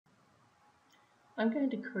I'm going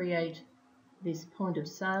to create this point of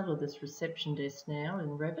sale or this reception desk now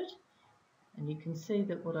in REVIT, and you can see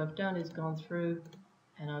that what I've done is gone through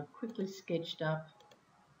and I've quickly sketched up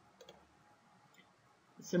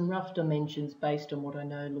some rough dimensions based on what I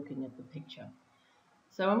know looking at the picture.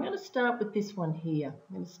 So I'm going to start with this one here.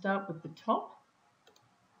 I'm going to start with the top,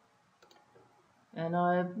 and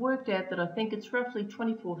I've worked out that I think it's roughly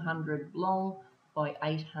 2400 long by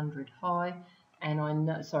 800 high, and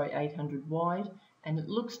 800 wide, and it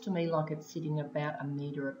looks to me like it's sitting about a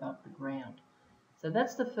metre above the ground. So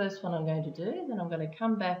that's the first one I'm going to do. Then I'm going to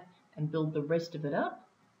come back and build the rest of it up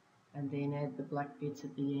and then add the black bits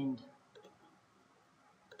at the end.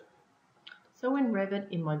 So in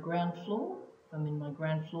REVIT, in my ground floor, if I'm in my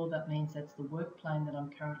ground floor, that means that's the work plane that I'm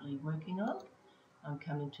currently working on. I'm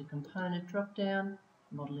coming to component drop down,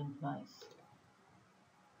 model in place.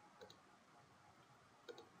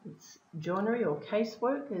 It's joinery or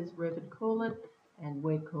casework as REVIT call it, and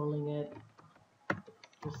we're calling it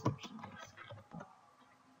reception desk.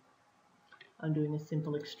 I'm doing a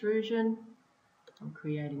simple extrusion. I'm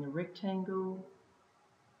creating a rectangle.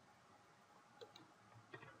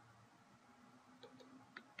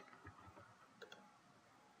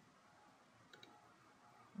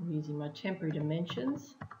 I'm using my temporary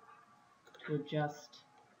dimensions to adjust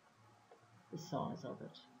the size of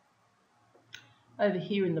it. Over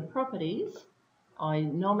here in the properties, I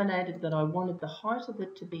nominated that I wanted the height of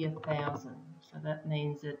it to be 1000. So that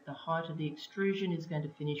means that the height of the extrusion is going to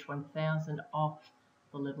finish 1000 off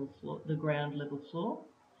the level floor, the ground level floor.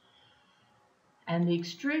 And the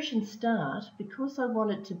extrusion start, because I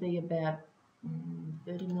want it to be about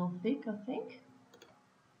 30 mil thick, I think.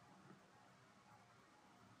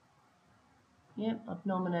 Yep, I've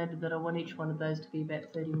nominated that I want each one of those to be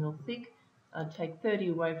about 30 mil thick. I'd take 30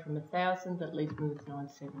 away from 1000, that leaves me with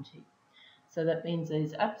 970. So that means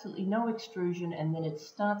there's absolutely no extrusion, and then it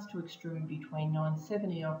starts to extrude between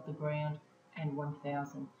 970 off the ground and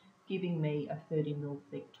 1000, giving me a 30 mil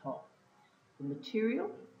thick top. The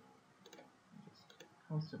material, just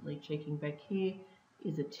constantly checking back here,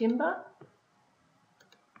 is a timber.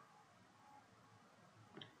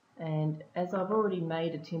 And as I've already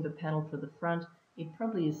made a timber panel for the front, it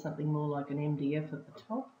probably is something more like an MDF at the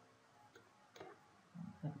top.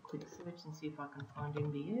 I'll have a quick search and see if I can find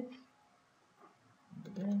MDF.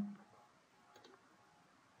 There we go.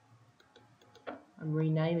 I'm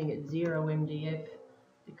renaming it 0 MDF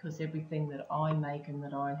because everything that I make and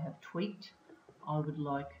that I have tweaked, I would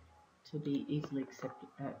like to be easily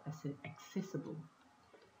accessible.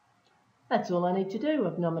 That's all I need to do.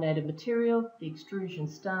 I've nominated material, the extrusion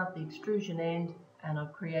start, the extrusion end, and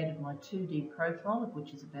I've created my 2D profile, of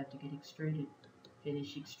which is about to get extruded.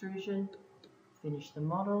 Finish extrusion, finish the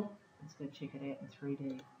model. Let's go check it out in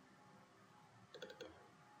 3D.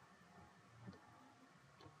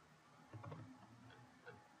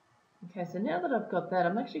 Okay, so now that I've got that,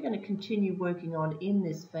 I'm actually going to continue working on in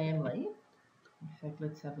this family. In fact,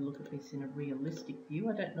 let's have a look at this in a realistic view.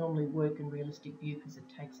 I don't normally work in realistic view because it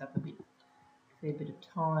takes up a fair bit of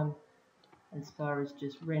time as far as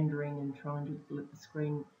just rendering and trying to let the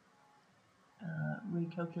screen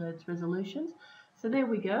recalculate its resolutions. So there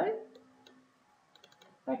we go.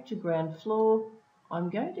 Back to ground floor. I'm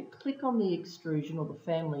going to click on the extrusion, or the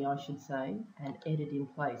family I should say, and edit in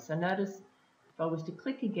place. So notice if I was to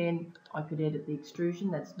click again, I could edit the extrusion.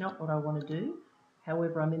 That's not what I want to do.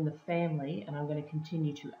 However, I'm in the family and I'm going to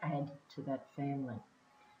continue to add to that family.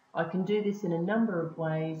 I can do this in a number of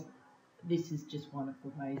ways. This is just one of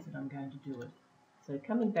the ways that I'm going to do it. So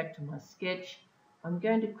coming back to my sketch, I'm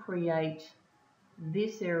going to create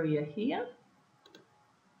this area here.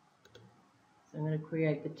 So I'm going to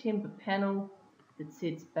create the timber panel that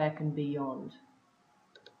sits back and beyond.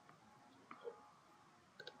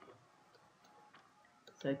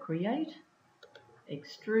 So create,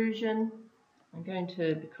 extrusion. I'm going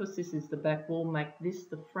to, because this is the back wall, make this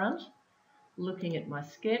the front. Looking at my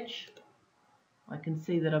sketch, I can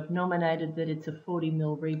see that I've nominated that it's a 40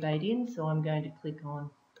 mil rebate in, so I'm going to click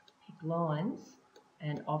on pick lines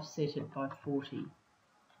and offset it by 40.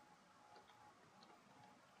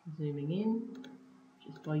 Zooming in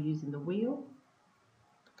just by using the wheel.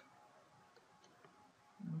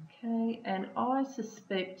 Okay, and I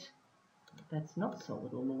suspect that's not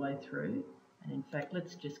solid all the way through, and in fact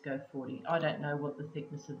let's just go 40. I don't know what the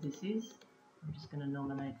thickness of this is. I'm just going to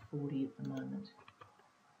nominate 40 at the moment.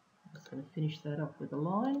 I'm just going to finish that off with a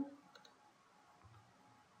line,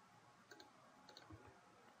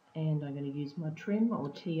 and I'm going to use my trim or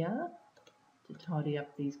TR to tidy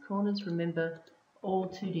up these corners. Remember, all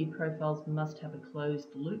 2D profiles must have a closed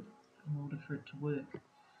loop in order for it to work.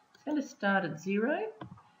 It's going to start at 0,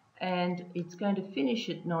 and it's going to finish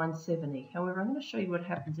at 970. However, I'm going to show you what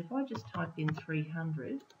happens if I just type in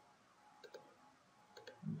 300,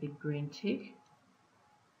 big green tick.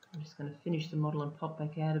 I'm just going to finish the model and pop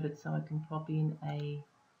back out of it so I can pop in a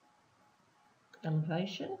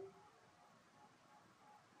elevation.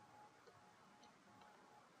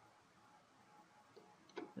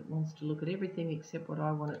 It wants to look at everything except what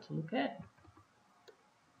I want it to look at.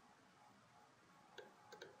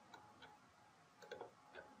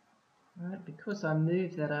 Right, because I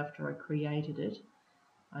moved that after I created it,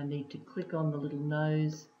 I need to click on the little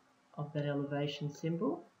nose of that elevation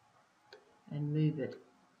symbol and move it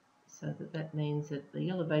so that means that the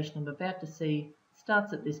elevation I'm about to see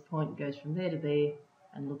starts at this point, goes from there to there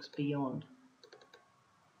and looks beyond.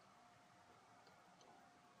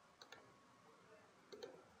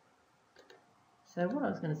 So what I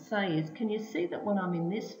was going to say is, can you see that when I'm in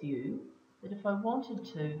this view, that if I wanted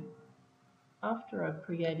to, after I've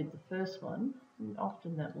created the first one, and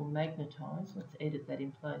often that will magnetize, let's edit that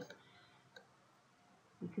in place,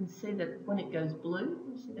 you can see that when it goes blue,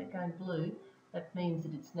 you see that going blue, that means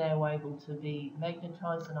that it's now able to be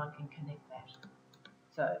magnetized and I can connect that.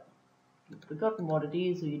 So if you've forgotten what it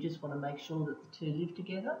is or you just want to make sure that the two live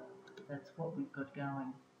together, that's what we've got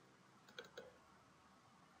going.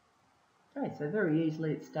 Okay, so very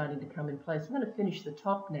easily it's starting to come in place. I'm going to finish the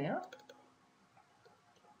top now.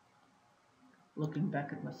 Looking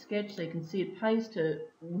back at my sketch, so you can see it pays to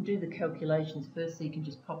do the calculations first so you can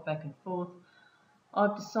just pop back and forth.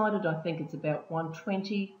 I've decided I think it's about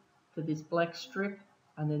 120 for this black strip,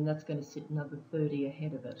 and then that's going to sit another 30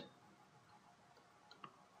 ahead of it.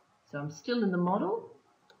 So I'm still in the model.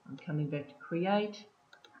 I'm coming back to create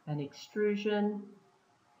an extrusion.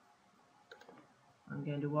 I'm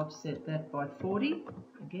going to offset that by 40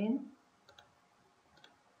 again.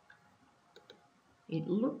 It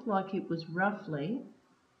looked like it was roughly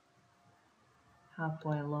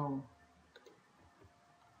halfway along.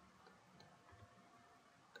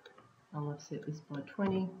 I'll offset this by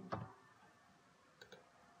 20.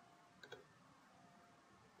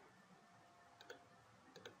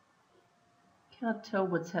 Can't tell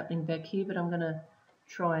what's happening back here, but I'm going to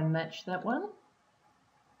try and match that one.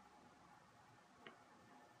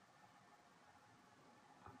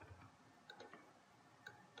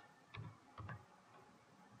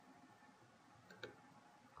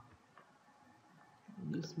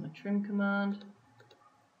 Use my trim command.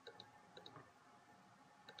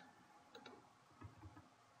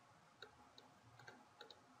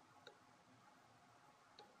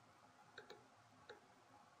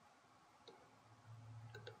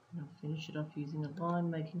 And I'll finish it off using a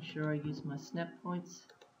line, making sure I use my snap points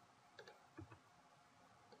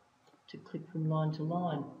to click from line to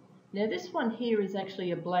line. Now this one here is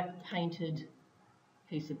actually a black painted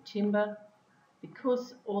piece of timber.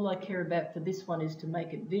 Because all I care about for this one is to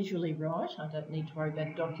make it visually right, I don't need to worry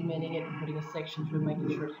about documenting it and putting a section through, making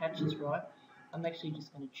sure it hatches right. I'm actually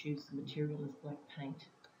just going to choose the material as black paint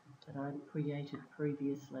that I created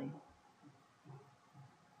previously.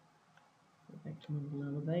 Go back to my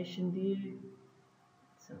little elevation view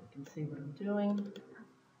so we can see what I'm doing.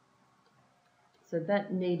 So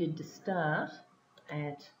that needed to start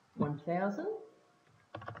at 1000.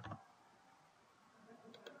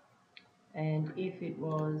 And if it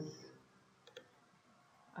was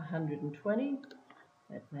 120,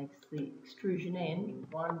 that makes the extrusion end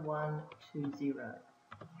 1120.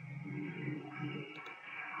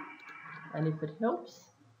 And if it helps,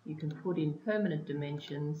 you can put in permanent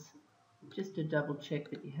dimensions just to double check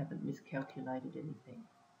that you haven't miscalculated anything.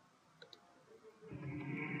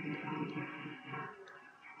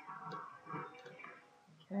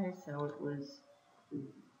 Okay, so it was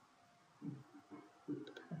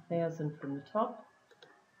 1000 from the top.